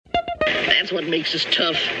That's what makes us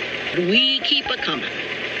tough. We keep a-coming.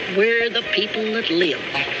 We're the people that live.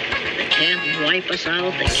 They can't wipe us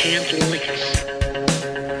out. They can't lick us.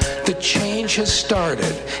 The change has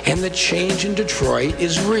started, and the change in Detroit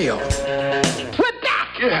is real. We're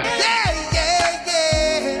back! Yeah,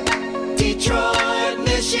 Detroit,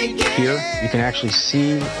 Michigan. Here, you can actually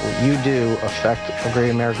see what you do affect a great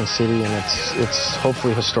American city and its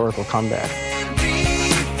hopefully historical comeback.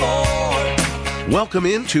 Welcome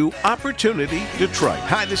into Opportunity Detroit.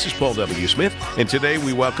 Hi, this is Paul W. Smith, and today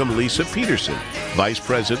we welcome Lisa Peterson, Vice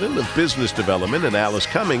President of Business Development, and Alice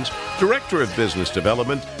Cummings, Director of Business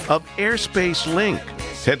Development of Airspace Link.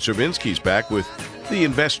 Ted Cervinsky's back with the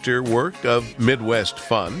investor work of Midwest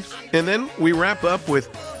Fund. And then we wrap up with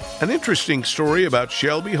an interesting story about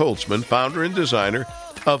Shelby Holtzman, founder and designer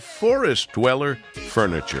of Forest Dweller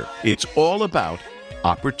Furniture. It's all about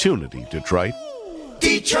Opportunity Detroit.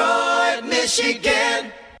 Detroit,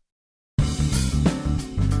 Michigan.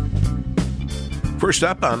 First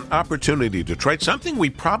up on Opportunity Detroit, something we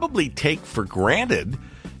probably take for granted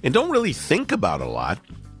and don't really think about a lot,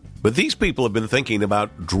 but these people have been thinking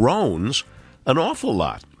about drones an awful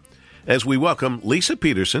lot. As we welcome Lisa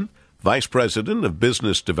Peterson, Vice President of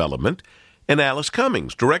Business Development, and Alice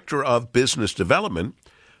Cummings, Director of Business Development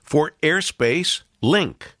for Airspace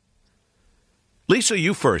Link. Lisa,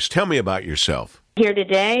 you first. Tell me about yourself. Here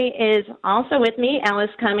today is also with me Alice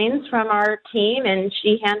Cummings from our team, and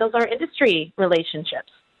she handles our industry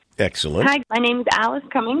relationships. Excellent. Hi, my name is Alice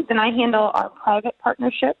Cummings, and I handle our private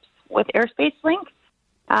partnerships with Airspace Link,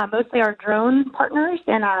 mostly our drone partners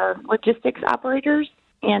and our logistics operators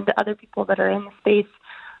and the other people that are in the space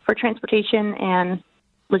for transportation and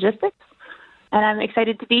logistics. And I'm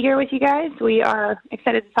excited to be here with you guys. We are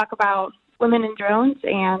excited to talk about women in drones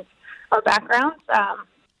and our backgrounds.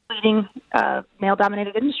 Leading a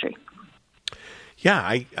male-dominated industry.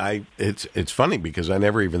 Yeah, it's funny because I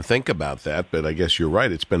never even think about that, but I guess you're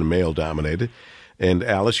right. It's been male-dominated. And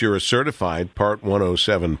Alice, you're a certified Part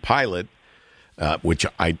 107 pilot, which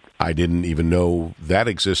I didn't even know that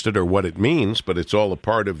existed or what it means, but it's all a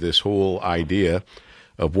part of this whole idea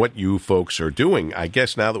of what you folks are doing. I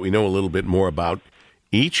guess now that we know a little bit more about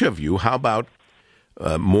each of you, how about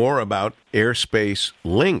more about Airspace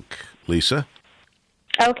Link, Lisa?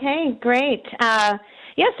 Okay, great.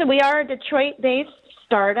 So we are a Detroit-based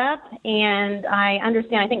startup, and I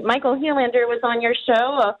understand, I think Michael Helander was on your show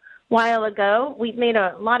a while ago. We've made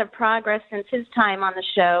a lot of progress since his time on the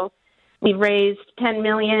show. We've raised $10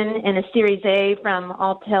 million in a Series A from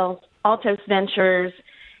Altos Ventures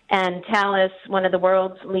and Thales, one of the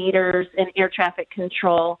world's leaders in air traffic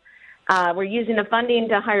control. We're using the funding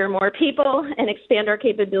to hire more people and expand our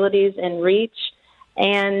capabilities and reach.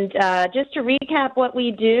 And just to recap what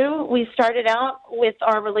we do, we started out with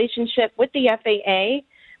our relationship with the FAA.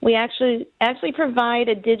 We actually provide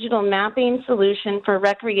a digital mapping solution for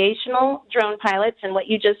recreational drone pilots and what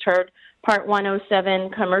you just heard, Part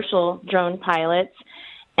 107 commercial drone pilots.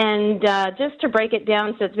 And just to break it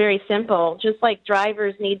down so it's very simple, just like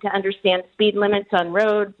drivers need to understand speed limits on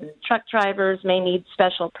roads and truck drivers may need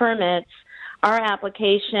special permits, our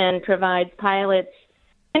application provides pilots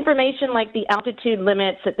information like the altitude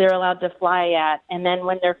limits that they're allowed to fly at. And then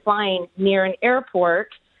when they're flying near an airport,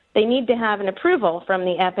 they need to have an approval from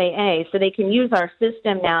the FAA. So they can use our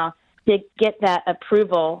system now to get that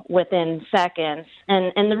approval within seconds.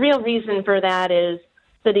 And the real reason for that is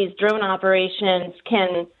so these drone operations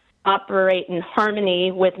can operate in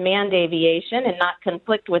harmony with manned aviation and not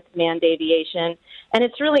conflict with manned aviation. And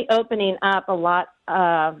it's really opening up a lot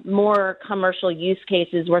more commercial use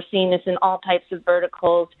cases. We're seeing this in all types of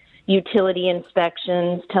verticals, utility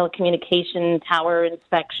inspections, telecommunication tower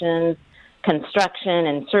inspections, construction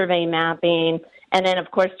and survey mapping, and then,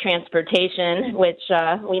 of course, transportation, which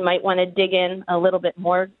we might want to dig in a little bit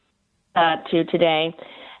more to today.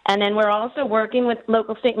 And then we're also working with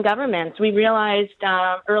local, state, and governments. We realized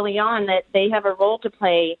early on that they have a role to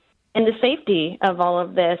play in the safety of all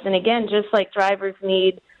of this. And again, just like drivers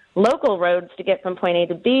need local roads to get from point A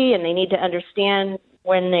to B, and they need to understand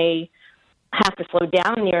when they have to slow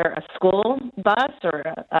down near a school bus or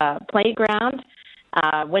a playground,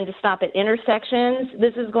 when to stop at intersections.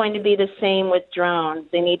 This is going to be the same with drones.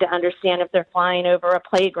 They need to understand if they're flying over a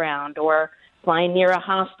playground or flying near a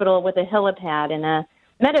hospital with a helipad and a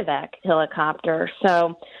medevac helicopter.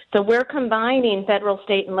 So we're combining federal,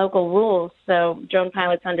 state, and local rules so drone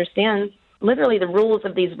pilots understand literally the rules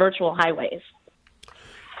of these virtual highways.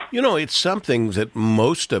 You know, it's something that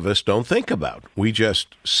most of us don't think about. We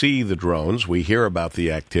just see the drones. We hear about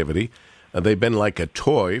the activity. They've been like a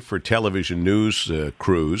toy for television news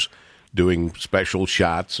crews doing special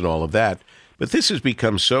shots and all of that. But this has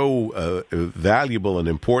become so valuable and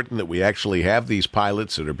important that we actually have these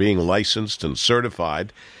pilots that are being licensed and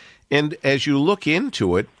certified. And as you look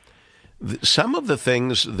into it, some of the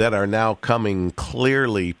things that are now coming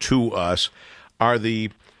clearly to us are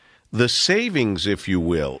the savings, if you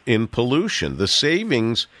will, in pollution, the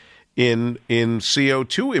savings in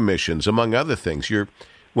CO2 emissions, among other things.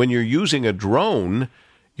 When you're using a drone,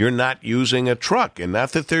 you're not using a truck. And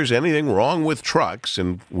not that there's anything wrong with trucks,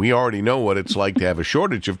 and we already know what it's like to have a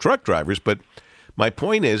shortage of truck drivers. But my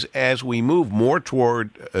point is, as we move more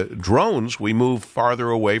toward drones, we move farther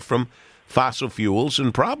away from fossil fuels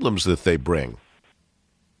and problems that they bring.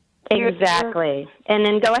 Exactly. And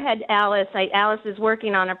then go ahead, Alice. Alice is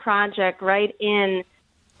working on a project right in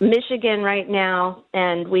Michigan right now,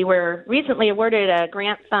 and we were recently awarded a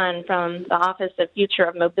grant fund from the Office of Future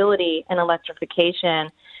of Mobility and Electrification,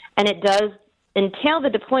 and it does entail the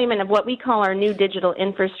deployment of what we call our new digital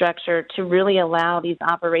infrastructure to really allow these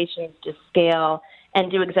operations to scale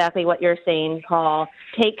and do exactly what you're saying, Paul,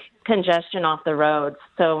 take congestion off the roads.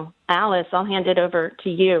 So, Alice, I'll hand it over to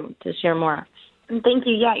you to share more. Thank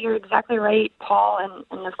you. Yeah, you're exactly right, Paul.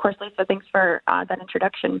 And of course, Lisa, thanks for that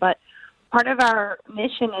introduction. But part of our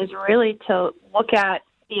mission is really to look at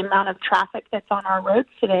the amount of traffic that's on our roads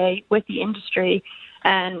today with the industry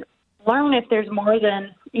and learn if there's more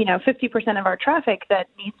than, 50% of our traffic that's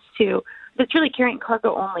really carrying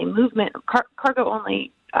cargo-only movement,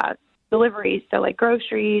 cargo-only deliveries, so like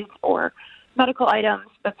groceries or medical items,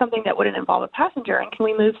 but something that wouldn't involve a passenger. And can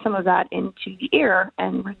we move some of that into the air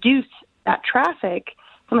and reduce that traffic,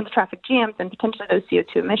 some of the traffic jams, and potentially those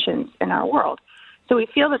CO2 emissions in our world? So we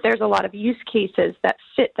feel that there's a lot of use cases that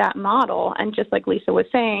fit that model. And just like Lisa was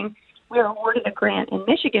saying, we were awarded a grant in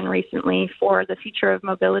Michigan recently for the Future of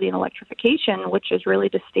Mobility and Electrification, which is really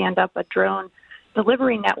to stand up a drone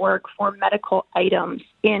delivery network for medical items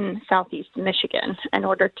in Southeast Michigan in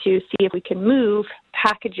order to see if we can move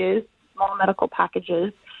packages, small medical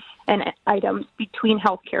packages, and items between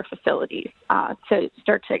healthcare facilities to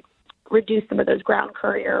start to reduce some of those ground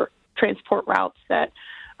courier transport routes that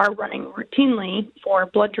are running routinely for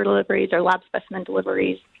blood deliveries or lab specimen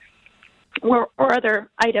deliveries or other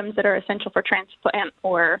items that are essential for transplant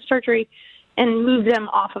or surgery, and move them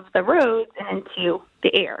off of the roads and into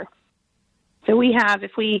the air. So we have,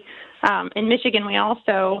 in Michigan, we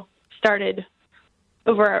also started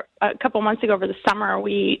over a couple months ago over the summer,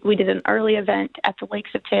 we did an early event at the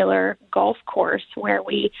Lakes of Taylor golf course where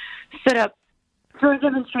we set up drone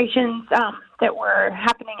demonstrations that were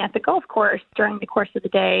happening at the golf course during the course of the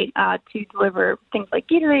day to deliver things like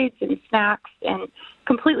Gatorades and snacks, and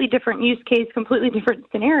completely different use case, completely different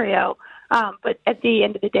scenario. But at the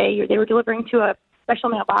end of the day, they were delivering to a special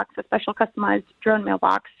mailbox, a special customized drone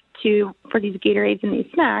mailbox for these Gatorades and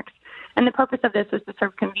these snacks. And the purpose of this was to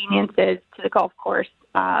serve conveniences to the golf course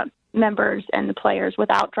members and the players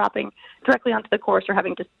without dropping directly onto the course or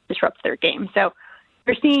having to disrupt their game. So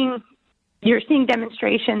you're seeing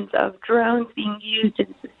demonstrations of drones being used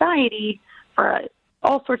in society for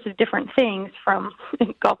all sorts of different things, from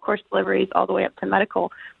golf course deliveries all the way up to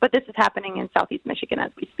medical. But this is happening in Southeast Michigan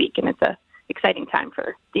as we speak, and it's an exciting time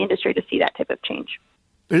for the industry to see that type of change.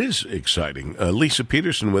 It is exciting. Lisa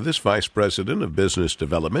Peterson with us, Vice President of Business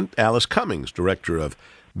Development. Alice Cummings, Director of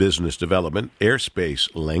Business Development, Airspace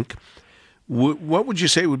Link. What would you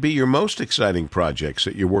say would be your most exciting projects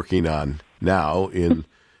that you're working on now in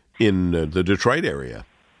the Detroit area?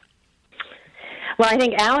 Well, I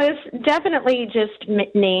think Alice definitely just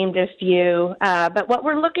named a few, but what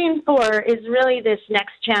we're looking for is really this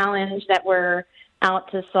next challenge that we're out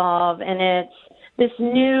to solve, and it's this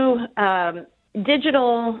new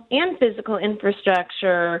digital and physical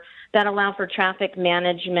infrastructure that allow for traffic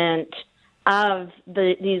management of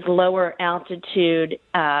these lower altitude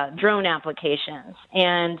drone applications.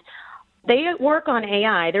 And they work on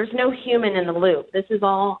AI. There's no human in the loop. This is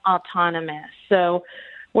all autonomous. So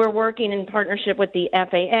we're working in partnership with the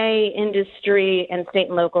FAA, industry, and state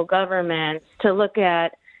and local governments to look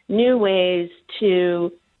at new ways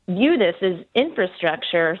to view this as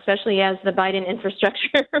infrastructure, especially as the Biden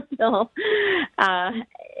infrastructure bill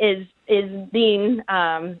is being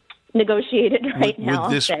negotiated right now.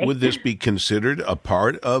 Would this be considered a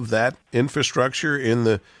part of that infrastructure in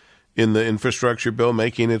the infrastructure bill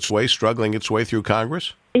struggling its way through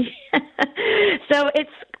Congress? So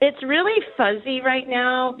it's really fuzzy right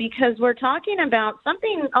now because we're talking about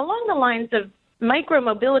something along the lines of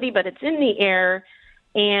micromobility, but it's in the air.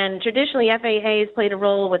 And traditionally, FAA has played a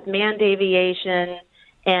role with manned aviation,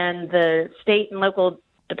 and the state and local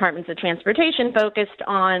departments of transportation focused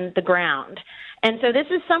on the ground. And so this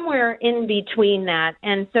is somewhere in between that.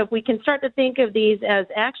 And so if we can start to think of these as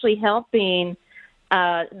actually helping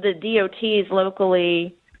the DOTs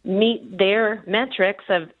locally meet their metrics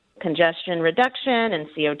of congestion reduction and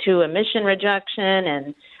CO2 emission reduction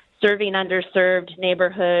and serving underserved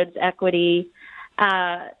neighborhoods, equity,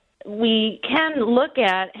 we can look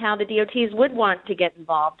at how the DOTs would want to get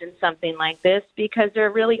involved in something like this because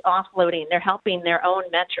they're really offloading. They're helping their own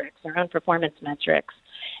metrics, their own performance metrics.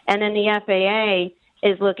 And then the FAA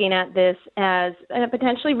is looking at this as a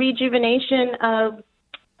potentially rejuvenation of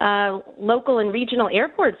local and regional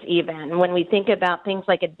airports even when we think about things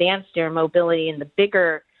like advanced air mobility and the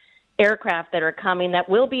bigger aircraft that are coming that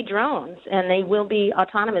will be drones, and they will be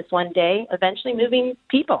autonomous one day, eventually moving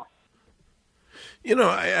people. You know,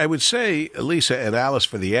 I would say, Lisa and Alice,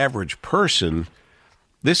 for the average person,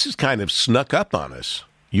 this is kind of snuck up on us.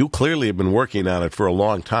 You clearly have been working on it for a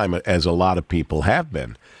long time, as a lot of people have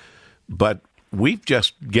been. But we're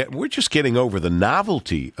just getting over the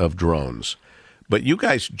novelty of drones. But you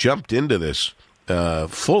guys jumped into this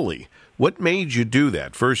fully. What made you do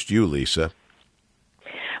that? First, you, Lisa.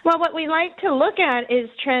 Well, what we like to look at is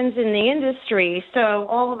trends in the industry. So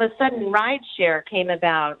all of a sudden, rideshare came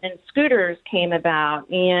about, and scooters came about,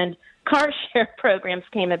 and car share programs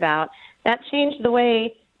came about. That changed the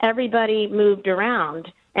way everybody moved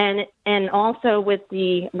around. And also with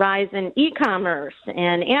the rise in e-commerce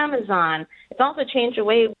and Amazon, it's also changed the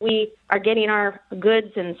way we are getting our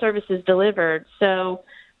goods and services delivered. So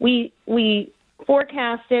we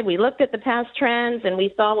forecasted, we looked at the past trends, and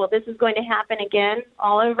we thought, well, this is going to happen again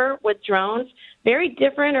all over with drones. Very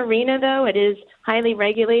different arena, though. It is highly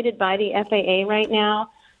regulated by the FAA right now.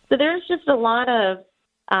 So there's just a lot of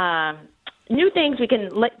new things. We can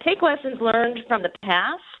take lessons learned from the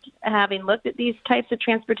past, having looked at these types of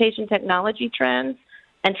transportation technology trends,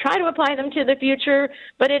 and try to apply them to the future.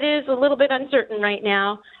 But it is a little bit uncertain right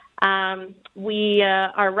now. We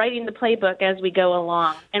are writing the playbook as we go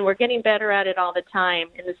along, and we're getting better at it all the time.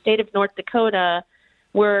 In the state of North Dakota,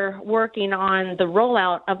 we're working on the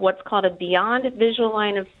rollout of what's called a Beyond Visual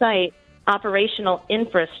Line of Sight operational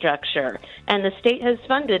infrastructure, and the state has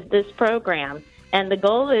funded this program. And the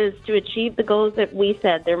goal is to achieve the goals that we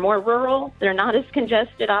said. They're more rural, they're not as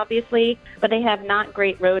congested, obviously, but they have not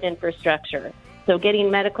great road infrastructure. So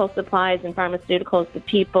getting medical supplies and pharmaceuticals to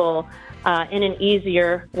people in an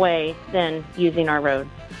easier way than using our roads.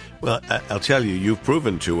 Well, I'll tell you, you've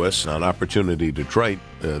proven to us on Opportunity Detroit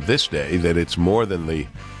this day that it's more than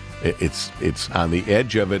it's on the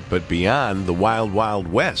edge of it, but beyond the wild,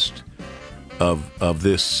 wild west of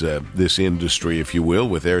this industry, if you will,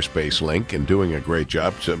 with Airspace Link, and doing a great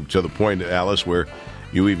job to the point, Alice, where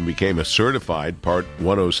you even became a certified Part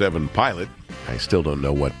 107 pilot. I still don't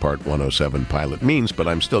know what Part 107 pilot means, but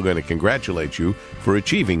I'm still going to congratulate you for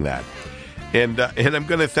achieving that. And I'm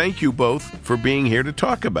going to thank you both for being here to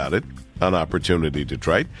talk about it on Opportunity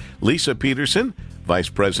Detroit. Lisa Peterson, Vice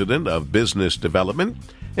President of Business Development,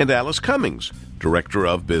 and Alice Cummings, Director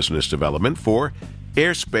of Business Development for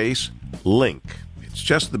Airspace Link. It's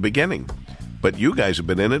just the beginning, but you guys have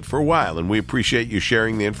been in it for a while, and we appreciate you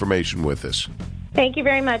sharing the information with us. Thank you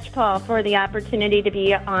very much, Paul, for the opportunity to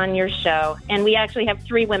be on your show. And we actually have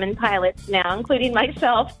 3 women pilots now, including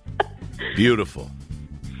myself. Beautiful.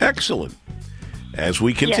 Excellent. As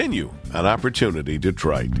we continue on Opportunity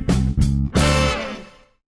Detroit.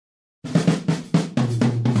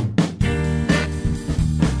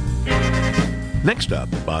 Next up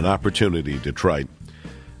on Opportunity Detroit,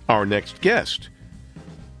 our next guest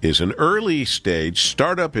is an early-stage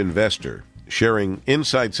startup investor sharing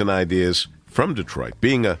insights and ideas from Detroit,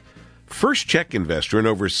 being a first-check investor in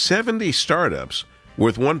over 70 startups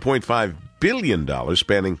worth $1.5 billion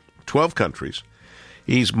spanning 12 countries.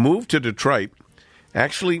 He's moved to Detroit,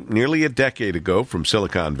 actually nearly a decade ago from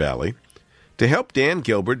Silicon Valley, to help Dan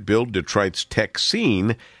Gilbert build Detroit's tech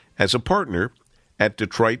scene as a partner at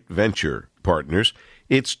Detroit Venture Partners.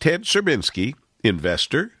 It's Ted Serbinski,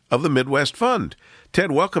 investor of the Midwest Fund.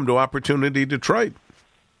 Ted, welcome to Opportunity Detroit.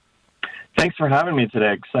 Thanks for having me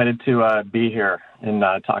today. Excited to be here and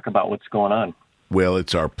talk about what's going on. Well,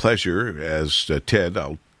 it's our pleasure. As Ted,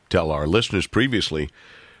 I'll tell our listeners previously,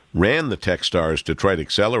 ran the Techstars Detroit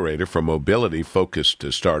Accelerator for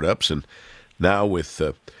mobility-focused startups, and now with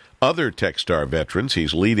other Techstar veterans,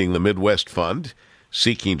 he's leading the Midwest Fund,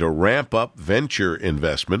 seeking to ramp up venture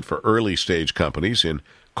investment for early-stage companies in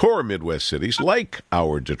core Midwest cities like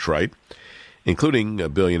our Detroit, including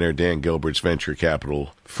billionaire Dan Gilbert's venture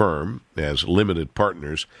capital firm as limited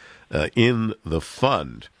partners in the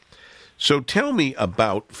fund. So tell me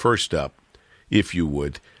about, first up, if you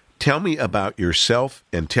would, tell me about yourself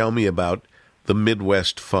and tell me about the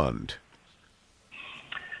Midwest Fund.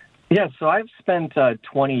 Yeah, so I've spent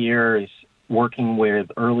 20 years working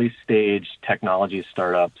with early-stage technology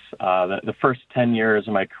startups. The first 10 years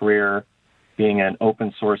of my career being an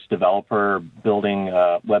open-source developer, building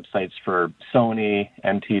websites for Sony,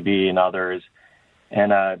 MTV, and others,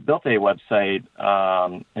 and built a website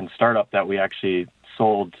and startup that we actually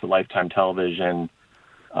sold to Lifetime Television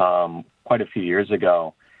quite a few years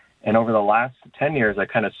ago. And over the last 10 years, I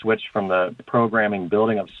kind of switched from the programming,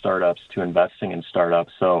 building of startups to investing in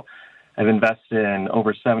startups. So I've invested in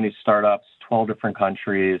over 70 startups, 12 different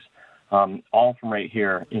countries, all from right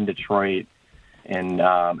here in Detroit. And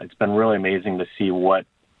it's been really amazing to see what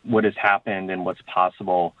has happened and what's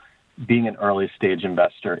possible being an early stage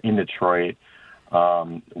investor in Detroit,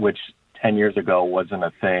 which 10 years ago wasn't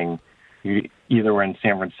a thing. You either were in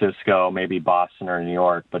San Francisco, maybe Boston or New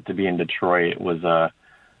York, but to be in Detroit was a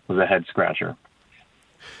head scratcher.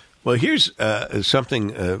 Well, here's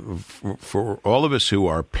something for all of us who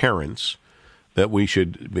are parents that we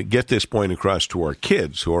should get this point across to our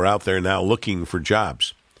kids who are out there now looking for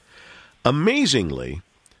jobs. Amazingly,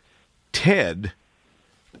 Ted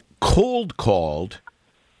cold called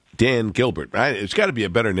Dan Gilbert. It's got to be a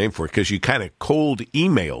better name for it because you kind of cold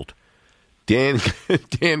emailed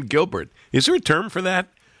Dan Gilbert. Is there a term for that?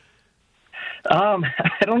 I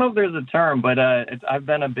don't know if there's a term, but I've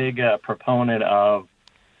been a big proponent of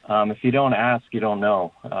if you don't ask, you don't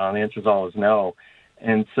know. The answer is always no.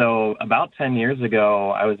 And so about 10 years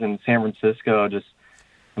ago, I was in San Francisco, just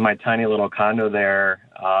in my tiny little condo there,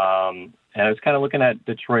 and I was kind of looking at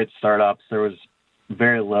Detroit startups. There was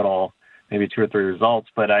very little, maybe 2 or 3 results,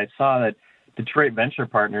 but I saw that Detroit Venture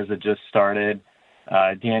Partners had just started.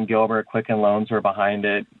 Dan Gilbert, Quicken Loans were behind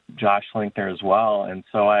it, Josh Linkner as well. And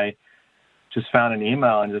so I just found an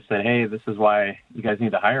email and just said, hey, this is why you guys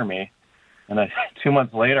need to hire me. And 2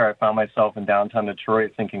 months later, I found myself in downtown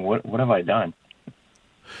Detroit thinking, what have I done?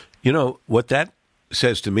 You know, what that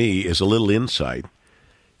says to me is a little insight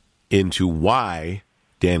into why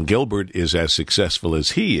Dan Gilbert is as successful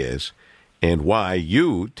as he is and why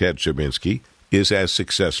you, Ted Czerbiński, is as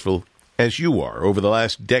successful as you are. Over the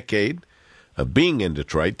last decade of being in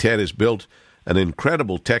Detroit, Ted has built an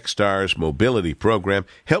incredible Techstars mobility program,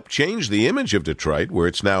 helped change the image of Detroit, where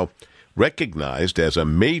it's now recognized as a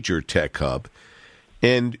major tech hub.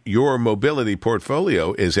 And your mobility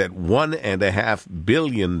portfolio is at $1.5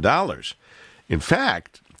 billion. In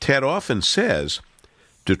fact, Ted often says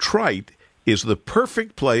Detroit is the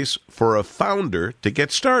perfect place for a founder to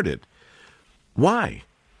get started. Why?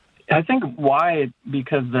 I think why,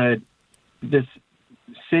 because this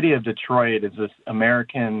city of Detroit is this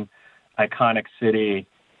American iconic city,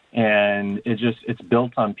 and it's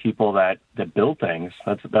built on people that build things.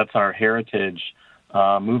 That's our heritage,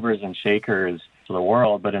 movers and shakers to the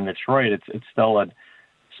world. But in Detroit, it's still a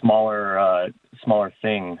smaller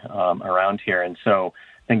thing around here. And so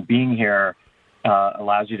I think being here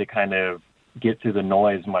allows you to kind of get through the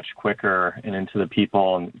noise much quicker and into the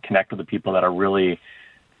people and connect with the people that are really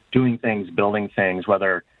doing things, building things,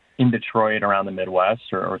 whether in Detroit, around the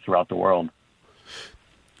Midwest, or throughout the world.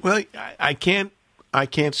 Well, I can't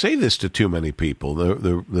say this to too many people.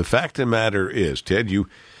 The fact of the matter is, Ted, you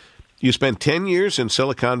spent 10 years in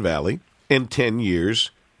Silicon Valley and 10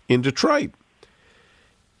 years in Detroit.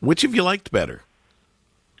 Which have you liked better?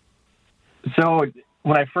 So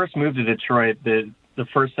when I first moved to Detroit, the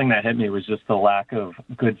first thing that hit me was just the lack of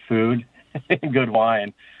good food and good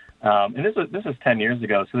wine. And this is 10 years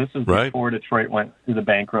ago, so this is before Detroit went through the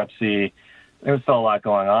bankruptcy. There was still a lot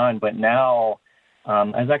going on, but now I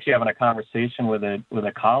was actually having a conversation with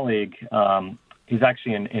a colleague. He's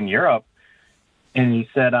actually in Europe, and he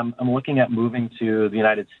said, "I'm looking at moving to the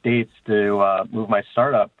United States to move my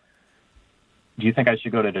startup. Do you think I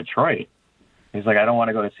should go to Detroit?" He's like, "I don't want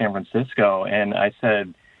to go to San Francisco." And I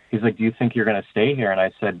said, he's like, "Do you think you're going to stay here?" And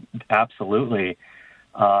I said, "Absolutely."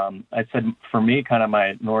 I said, for me, kind of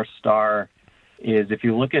my North Star is if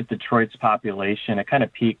you look at Detroit's population, it kind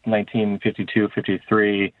of peaked 1952,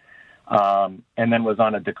 53, and then was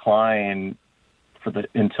on a decline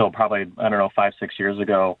until probably, 5, 6 years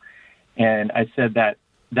ago. And I said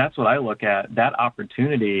that's what I look at. That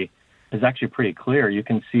opportunity is actually pretty clear. You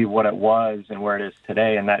can see what it was and where it is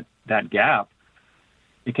today, and that gap,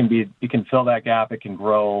 you can fill that gap. It can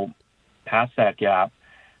grow past that gap.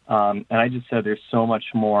 And I just said there's so much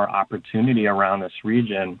more opportunity around this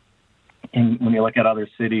region. And when you look at other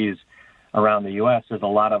cities around the U.S., there's a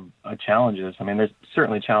lot of challenges. I mean, there's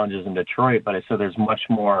certainly challenges in Detroit, but I said there's much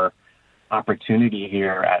more opportunity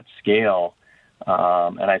here at scale.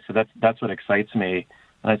 And I said that's what excites me.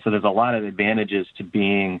 And I said, there's a lot of advantages to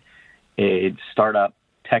being a startup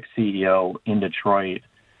tech CEO in Detroit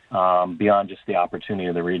beyond just the opportunity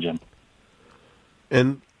of the region.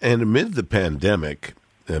 And amid the pandemic,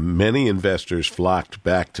 many investors flocked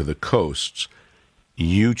back to the coasts.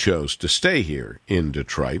 You chose to stay here in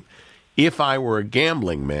Detroit. If I were a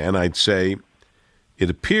gambling man, I'd say, it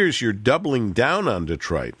appears you're doubling down on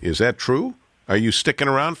Detroit. Is that true? Are you sticking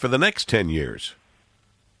around for the next 10 years?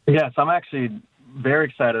 Yes, I'm actually very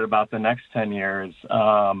excited about the next 10 years.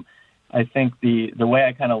 I think the way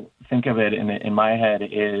I kind of think of it in my head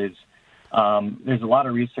is there's a lot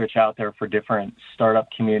of research out there for different startup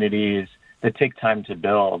communities that take time to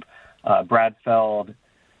build. Brad Feld,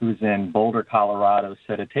 who's in Boulder, Colorado,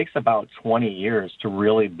 said it takes about 20 years to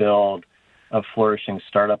really build a flourishing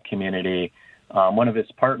startup community. One of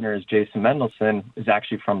his partners, Jason Mendelson, is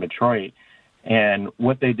actually from Detroit. And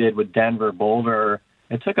what they did with Denver, Boulder,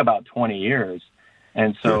 it took about 20 years.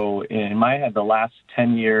 And so in my head, the last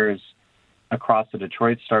 10 years across the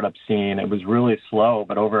Detroit startup scene, it was really slow.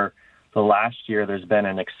 But over the last year, there's been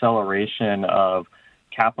an acceleration of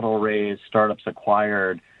capital raised, startups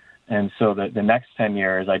acquired. And so the next 10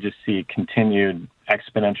 years, I just see continued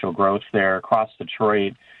exponential growth there across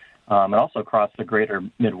Detroit and also across the greater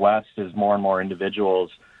Midwest as more and more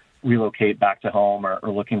individuals relocate back to home or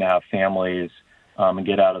looking to have families and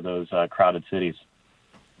get out of those crowded cities.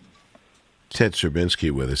 Ted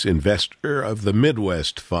Serbinski with us, investor of the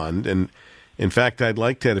Midwest Fund. And in fact, I'd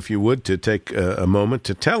like, Ted, if you would, to take a moment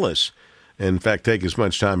to tell us, in fact, take as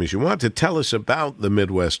much time as you want to tell us about the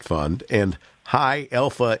Midwest Fund and High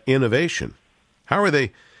Alpha Innovation. How are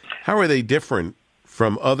they different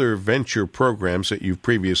from other venture programs that you've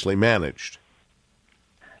previously managed?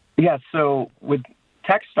 Yeah, so with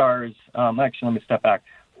Techstars, actually, let me step back.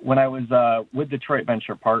 When I was with Detroit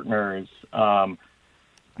Venture Partners,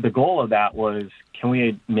 the goal of that was, can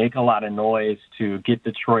we make a lot of noise to get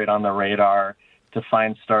Detroit on the radar, to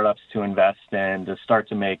find startups to invest in, to start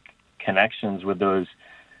to make connections with those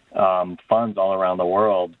funds all around the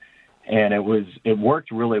world. And it worked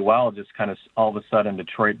really well, just kind of all of a sudden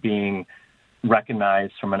Detroit being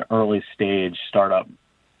recognized from an early stage startup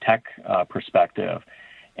tech perspective.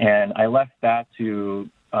 And I left that to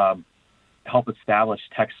help establish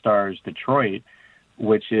Techstars Detroit,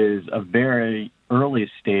 which is a very early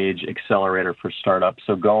stage accelerator for startups.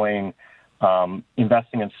 So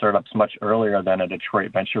investing in startups much earlier than a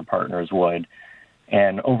Detroit Venture Partners would.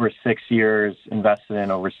 And over 6 years, invested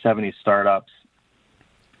in over 70 startups,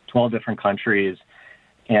 12 different countries.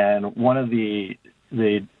 And one of the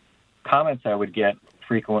comments I would get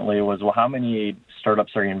frequently was, well, how many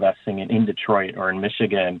startups are you investing in Detroit or in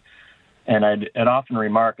Michigan? And I'd often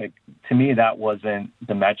remark, to me, that wasn't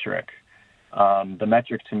the metric. The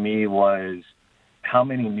metric to me was how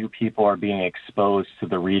many new people are being exposed to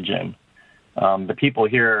the region. The people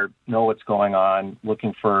here know what's going on,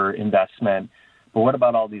 looking for investment, but what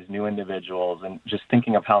about all these new individuals? And just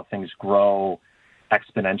thinking of how things grow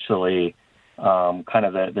exponentially, kind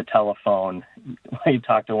of the telephone, you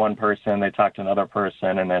talk to one person, they talk to another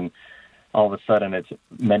person, and then all of a sudden it's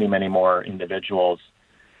many, many more individuals.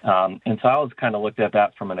 And so I always kind of looked at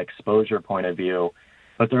that from an exposure point of view,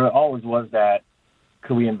 but there always was that,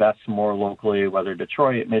 could we invest more locally, whether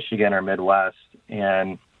Detroit, Michigan, or Midwest?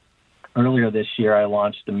 And earlier this year, I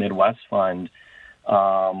launched the Midwest Fund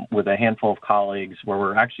with a handful of colleagues where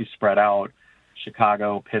we're actually spread out,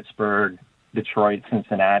 Chicago, Pittsburgh, Detroit,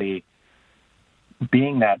 Cincinnati,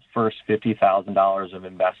 being that first $50,000 of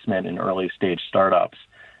investment in early stage startups.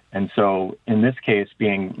 And so in this case,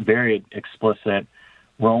 being very explicit,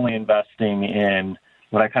 we're only investing in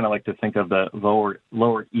what I kind of like to think of the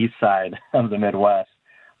lower east side of the Midwest.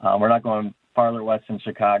 We're not going farther west in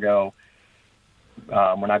Chicago.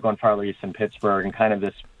 We're not going farther east in Pittsburgh and kind of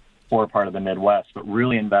this poor part of the Midwest, but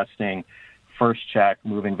really investing first check,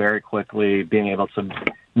 moving very quickly, being able to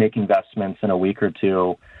make investments in a week or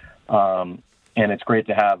two. And it's great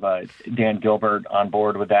to have Dan Gilbert on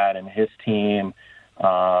board with that and his team,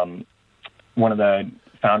 one of the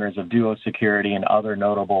founders of Duo Security and other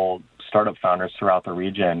notable startup founders throughout the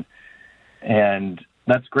region. And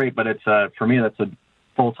that's great, but it's for me, that's a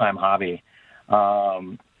full-time hobby,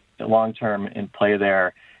 long-term in play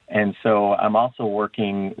there. And so I'm also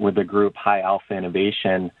working with the group High Alpha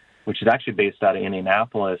Innovation, which is actually based out of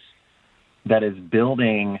Indianapolis, that is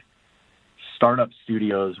building startup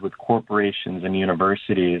studios with corporations and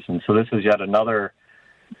universities. And so this is yet another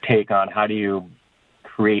take on how do you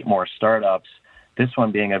create more startups, this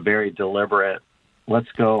one being a very deliberate,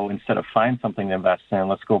 let's go, instead of find something to invest in,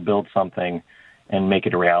 let's go build something and make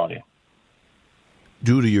it a reality.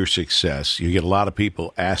 Due to your success, you get a lot of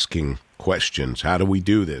people asking questions. How do we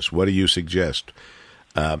do this? What do you suggest?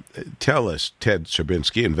 Tell us, Ted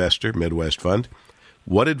Serbinski, investor, Midwest Fund,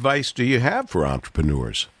 what advice do you have for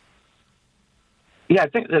entrepreneurs? Yeah, I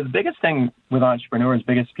think the biggest thing with entrepreneurs,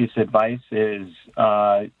 biggest piece of advice is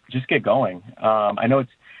just get going. I know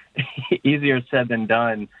it's easier said than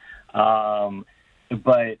done,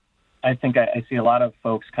 but I think I see a lot of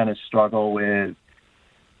folks kind of struggle with,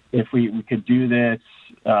 if we could do this,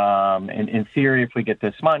 in theory, if we get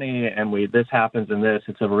this money and this happens and this,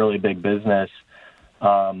 it's a really big business.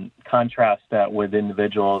 Contrast that with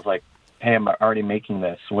individuals like, hey, I'm already making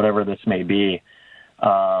this, whatever this may be.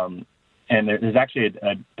 And there's actually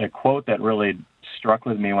a quote that really struck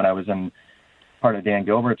with me when I was in part of Dan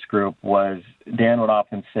Gilbert's group. Was Dan would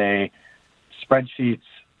often say, spreadsheets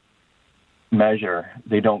measure,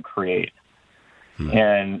 they don't create.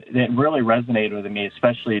 And it really resonated with me,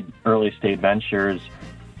 especially early stage ventures.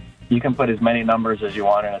 You can put as many numbers as you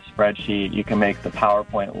want in a spreadsheet. You can make the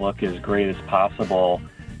PowerPoint look as great as possible.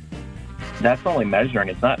 That's only measuring.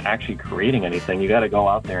 It's not actually creating anything. You got to go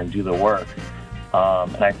out there and do the work.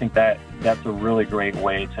 And I think that's a really great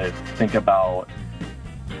way to think about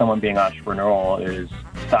someone being entrepreneurial, is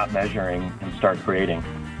stop measuring and start creating.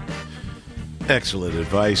 Excellent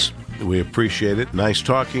advice. We appreciate it. Nice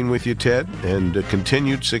talking with you, Ted, and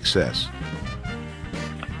continued success.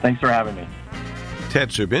 Thanks for having me. Ted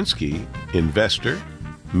Serbinski, investor,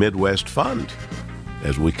 Midwest Fund,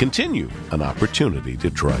 as we continue An Opportunity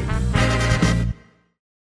Detroit.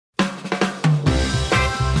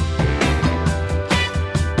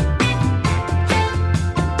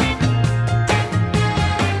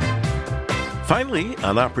 Finally,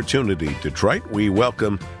 on Opportunity Detroit, we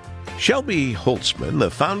welcome Shelby Holtzman, the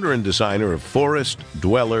founder and designer of Forest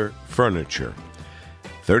Dweller Furniture.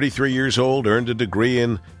 33 years old, earned a degree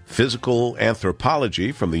in physical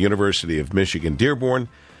anthropology from the University of Michigan Dearborn,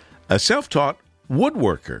 a self-taught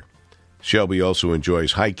woodworker. Shelby also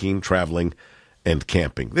enjoys hiking, traveling, and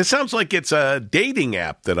camping. This sounds like it's a dating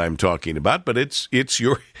app that I'm talking about, but it's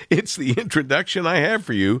the introduction I have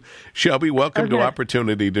for you. Shelby, welcome to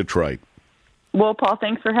Opportunity Detroit. Well, Paul,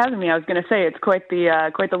 thanks for having me. I was going to say it's quite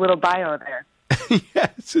the little bio there.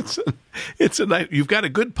 Yes, it's a nice. You've got a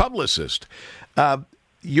good publicist.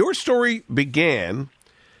 Your story began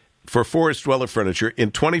for Forest Dweller Furniture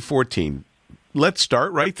in 2014. Let's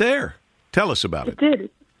start right there. Tell us about it.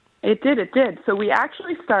 It did. So we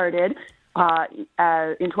actually started in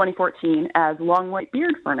 2014 as Long White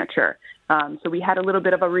Beard Furniture. So we had a little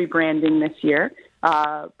bit of a rebranding this year.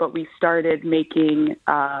 But we started making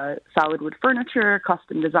solid wood furniture,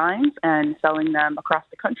 custom designs, and selling them across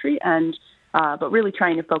the country, and but really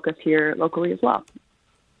trying to focus here locally as well.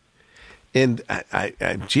 And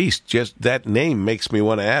just that name makes me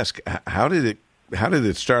want to ask: how did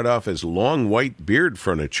it start off as Long White Beard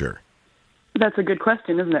Furniture? That's a good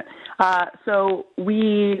question, isn't it? So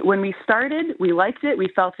when we started, we liked it. We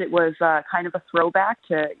felt it was kind of a throwback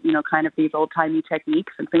to, kind of these old-timey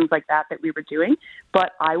techniques and things like that we were doing.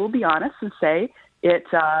 But I will be honest and say it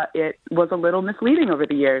was a little misleading over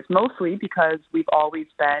the years, mostly because we've always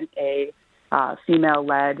been a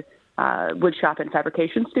female-led wood shop and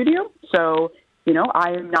fabrication studio. So,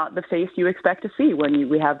 I am not the face you expect to see when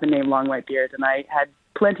we have the name Long White Beard. And I had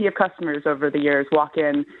plenty of customers over the years walk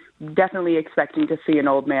in definitely expecting to see an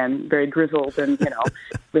old man, very grizzled and,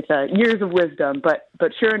 with years of wisdom. But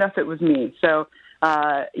sure enough, it was me. So,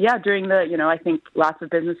 during the, I think lots of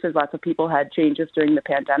businesses, lots of people had changes during the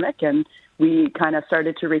pandemic, and we kind of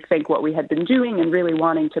started to rethink what we had been doing and really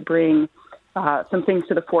wanting to bring some things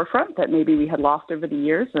to the forefront that maybe we had lost over the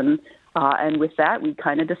years. And with that, we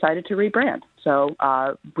kind of decided to rebrand. So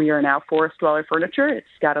we are now Forest Dweller Furniture. It's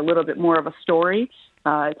got a little bit more of a story.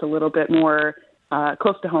 It's a little bit more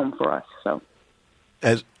close to home for us. So,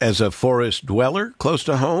 as a forest dweller, close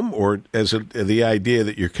to home, or as the idea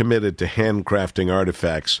that you're committed to handcrafting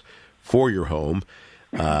artifacts for your home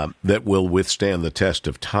that will withstand the test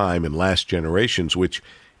of time and last generations, which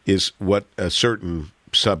is what a certain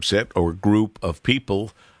subset or group of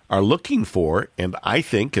people are looking for, and I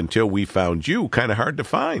think until we found you, kind of hard to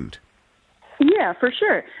find. Yeah, for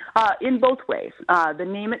sure. In both ways. The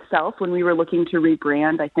name itself, when we were looking to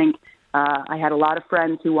rebrand, I think I had a lot of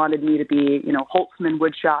friends who wanted me to be, Holtzman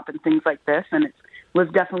Wood Shop and things like this, and it was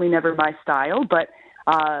definitely never my style. But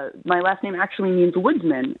my last name actually means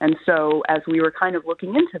woodsman, and so as we were kind of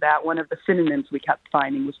looking into that, one of the synonyms we kept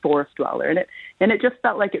finding was Forest Dweller, and it just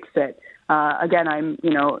felt like it fit. Again, I'm,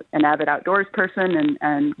 an avid outdoors person,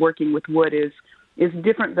 and working with wood is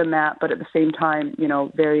different than that, but at the same time,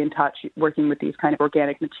 very in touch, working with these kind of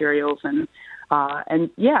organic materials, and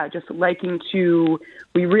just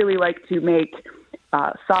we really like to make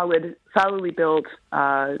solidly built,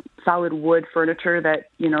 solid wood furniture that,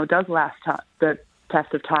 does last the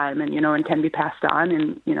test of time and, and can be passed on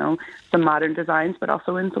in, some modern designs, but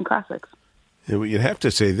also in some classics. You'd have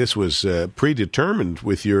to say this was predetermined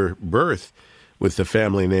with your birth, with the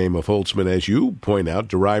family name of Holtzman, as you point out,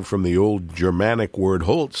 derived from the old Germanic word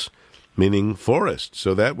Holz, meaning forest.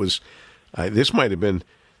 So that was, this might have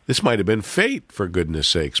been fate, for goodness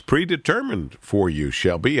sakes, predetermined for you,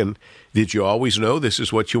 Shelby. And did you always know this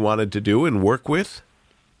is what you wanted to do and work with?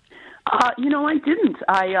 I didn't.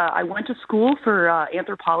 I went to school for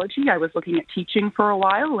anthropology. I was looking at teaching for a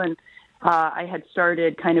while, and I had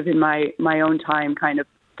started kind of in my own time kind of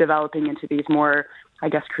developing into these more, I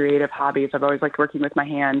guess, creative hobbies. I've always liked working with my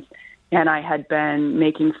hands. And I had been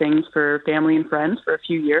making things for family and friends for a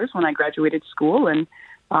few years when I graduated school, and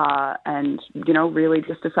really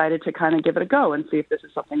just decided to kind of give it a go and see if this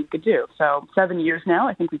is something we could do. So 7 years now,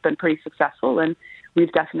 I think we've been pretty successful, and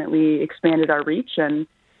we've definitely expanded our reach and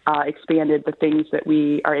expanded the things that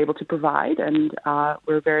we are able to provide. And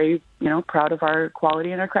we're very, proud of our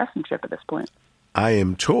quality and our craftsmanship at this point. I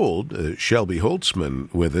am told Shelby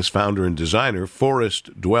Holtzman with us, founder and designer,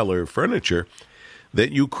 Forest Dweller Furniture,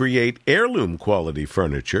 that you create heirloom quality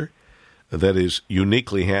furniture that is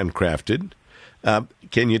uniquely handcrafted.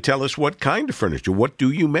 Can you tell us what kind of furniture? What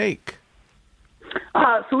do you make?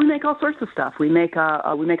 So we make all sorts of stuff. We make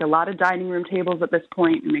a lot of dining room tables at this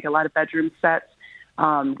point. We make a lot of bedroom sets.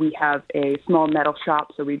 We have a small metal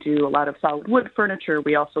shop, so we do a lot of solid wood furniture.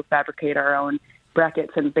 We also fabricate our own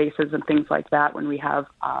brackets and bases and things like that when we have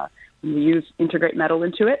we integrate metal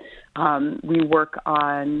into it. We work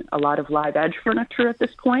on a lot of live edge furniture at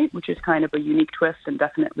this point, which is kind of a unique twist and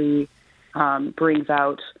definitely brings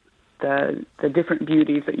out the different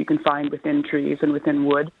beauties that you can find within trees and within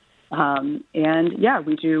wood. We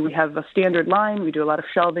have a standard line. We do a lot of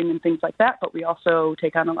shelving and things like that, but we also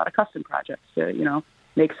take on a lot of custom projects to,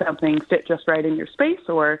 make something fit just right in your space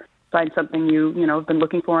or find something have been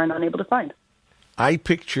looking for and unable to find. I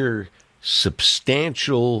picture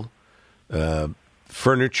substantial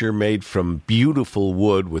furniture made from beautiful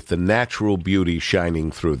wood with the natural beauty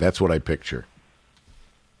shining through. That's what I picture.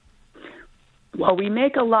 Well, we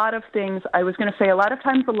make a lot of things. I was going to say a lot of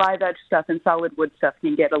times the live edge stuff and solid wood stuff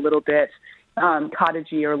can get a little bit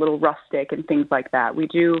cottagey or a little rustic and things like that. We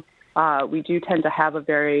do tend to have a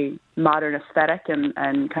very modern aesthetic and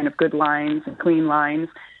kind of good lines and clean lines.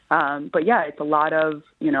 But yeah, it's a lot of,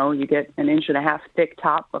 you get 1.5 inch thick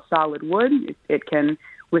top of solid wood. It can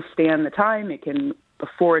withstand the time. It can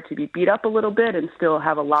afford to be beat up a little bit and still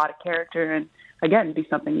have a lot of character and, again, be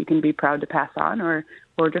something you can be proud to pass on or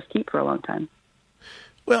just keep for a long time.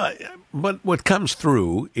 Well, but what comes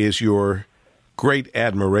through is your great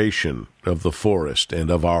admiration of the forest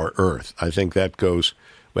and of our earth. I think that goes,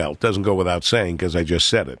 well, it doesn't go without saying because I just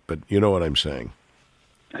said it, but you know what I'm saying.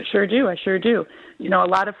 I sure do. A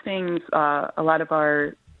lot of things, a lot of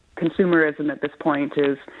our consumerism at this point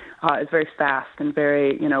is very fast and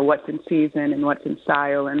very, what's in season and what's in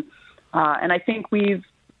style. And I think we've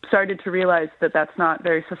started to realize that that's not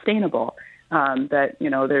very sustainable. That,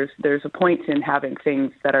 there's a point in having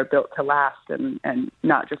things that are built to last and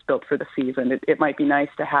not just built for the season. It might be nice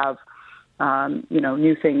to have,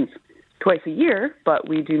 new things twice a year, but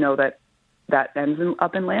we do know that ends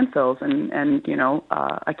up in landfills and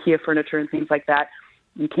IKEA furniture and things like that.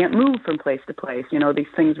 You can't move from place to place. These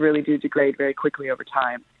things really do degrade very quickly over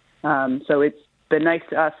time. So it's been nice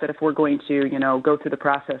to us that if we're going to, go through the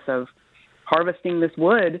process of harvesting this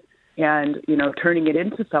wood and, turning it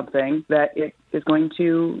into something that it is going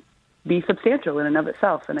to be substantial in and of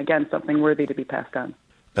itself. And again, something worthy to be passed on.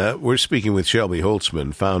 We're speaking with Shelby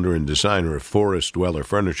Holtzman, founder and designer of Forest Dweller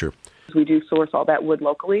Furniture. We do source all that wood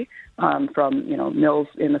locally from, mills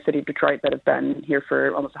in the city of Detroit that have been here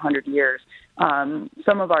for almost 100 years.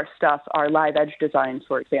 Some of our stuff are live edge designs,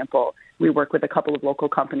 for example. We work with a couple of local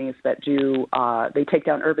companies that do, they take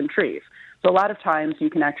down urban trees. So a lot of times you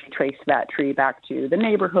can actually trace that tree back to the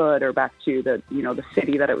neighborhood or back to the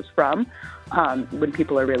city that it was from when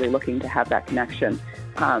people are really looking to have that connection.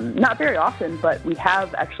 Not very often, but we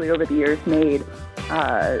have actually over the years made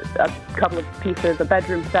a couple of pieces, a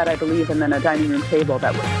bedroom set, I believe, and then a dining room table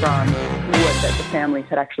that was from wood that the families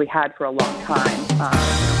had actually had for a long time,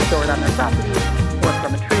 stored on their property, or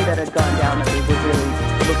from a tree that had gone down that they were really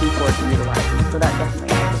looking forward to utilizing. So that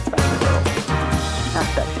definitely has a special little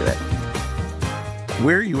aspect to it.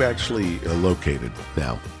 Where are you actually located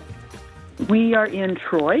now? We are in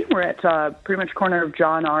Troy. We're at pretty much corner of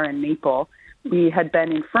John R. and Maple. We had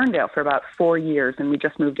been in Ferndale for about 4 years, and we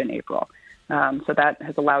just moved in April. So that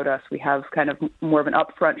has allowed us, we have kind of more of an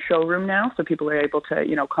upfront showroom now, so people are able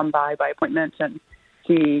to, come by appointment and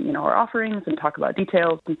see, our offerings and talk about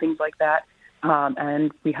details and things like that.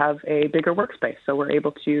 And we have a bigger workspace, so we're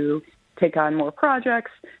able to take on more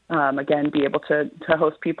projects, again, be able to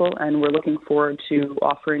host people, and we're looking forward to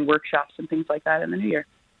offering workshops and things like that in the new year.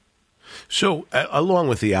 So, along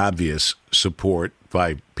with the obvious support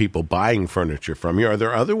by people buying furniture from you, are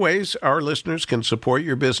there other ways our listeners can support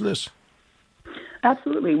your business?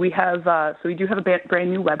 Absolutely. We have we do have a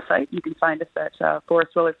brand new website. You can find us at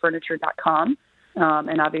forrestdwellerfurniture.com,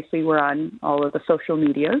 and obviously we're on all of the social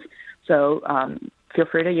medias. So feel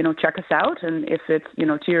free to check us out, and if it's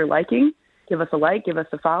to your liking, give us a like, give us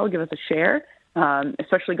a follow, give us a share.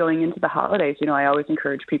 Especially going into the holidays, I always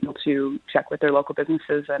encourage people to check with their local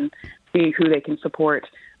businesses and see who they can support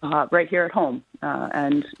right here at home.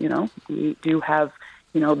 And we do have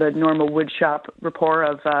the normal wood shop rapport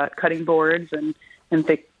of cutting boards and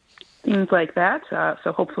things like that.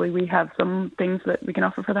 So hopefully we have some things that we can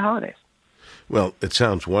offer for the holidays. Well, it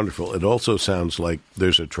sounds wonderful. It also sounds like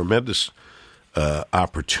there's a tremendous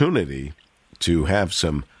opportunity to have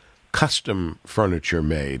some custom furniture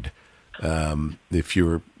made. If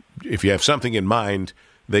you have something in mind,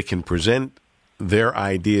 they can present their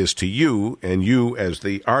ideas to you, and you, as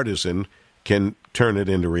the artisan, can turn it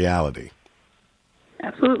into reality.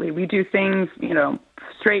 Absolutely. We do things,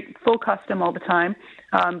 straight, full custom all the time.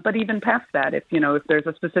 But even past that, if there's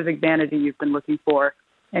a specific vanity you've been looking for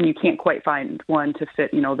and you can't quite find one to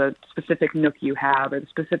fit, the specific nook you have or the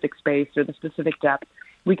specific space or the specific depth,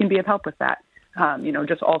 we can be of help with that.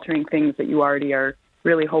 Just altering things that you already are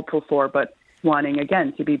really hopeful for, but wanting,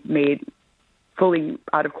 again, to be made fully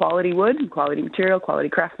out of quality wood, quality material, quality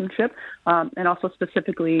craftsmanship, and also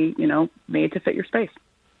specifically, made to fit your space.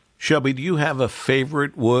 Shelby, do you have a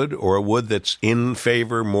favorite wood or a wood that's in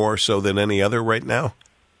favor more so than any other right now?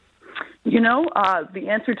 The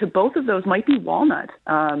answer to both of those might be walnut.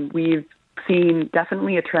 We've seen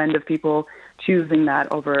definitely a trend of people choosing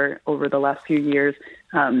that over the last few years.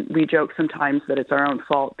 We joke sometimes that it's our own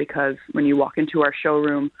fault because when you walk into our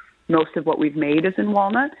showroom, most of what we've made is in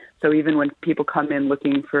walnut. So even when people come in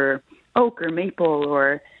looking for oak or maple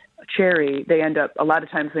or cherry, a lot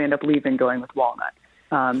of times they end up leaving going with walnut.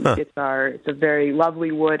 It's a very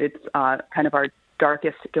lovely wood. It's kind of our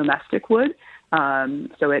darkest domestic wood.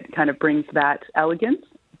 So it kind of brings that elegance.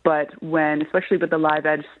 But especially with the live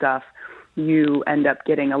edge stuff, you end up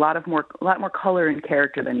getting a lot more color and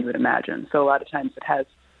character than you would imagine. So a lot of times it has,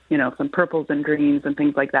 some purples and greens and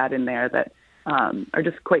things like that in there that are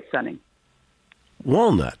just quite stunning.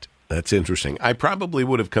 Walnut. That's interesting. I probably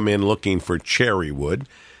would have come in looking for cherry wood,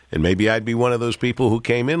 and maybe I'd be one of those people who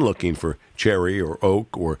came in looking for cherry or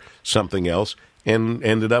oak or something else and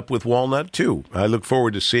ended up with walnut too. I look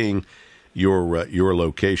forward to seeing your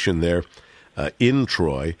location there in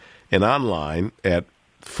Troy and online at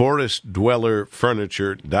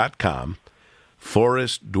forrestdwellerfurniture.com.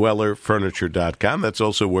 forrestdwellerfurniture.com. That's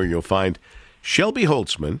also where you'll find Shelby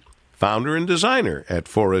Holtzman, founder and designer at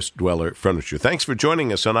Forrest Dweller Furniture. Thanks for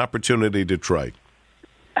joining us on Opportunity Detroit.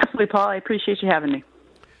 Absolutely, Paul. I appreciate you having me.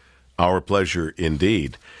 Our pleasure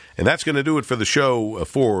indeed. And that's going to do it for the show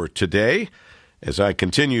for today. As I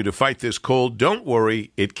continue to fight this cold, don't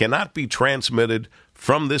worry, it cannot be transmitted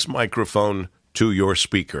from this microphone to your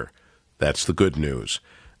speaker. That's the good news.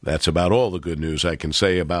 That's about all the good news I can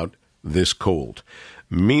say about this cold.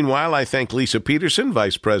 Meanwhile, I thank Lisa Peterson,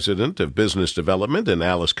 Vice President of Business Development, and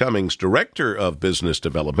Alice Cummings, Director of Business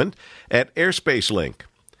Development at Airspace Link.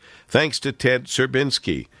 Thanks to Ted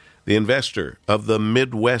Serbinski, the investor of the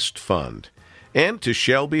Midwest Fund, and to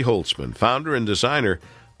Shelby Holtzman, founder and designer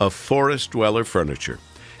of Forrest Dweller Furniture.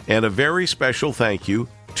 And a very special thank you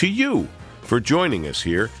to you for joining us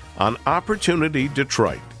here on Opportunity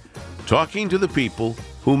Detroit, talking to the people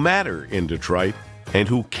who matter in Detroit and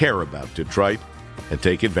who care about Detroit and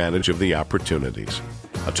take advantage of the opportunities.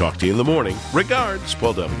 I'll talk to you in the morning. Regards,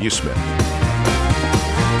 Paul W. Smith.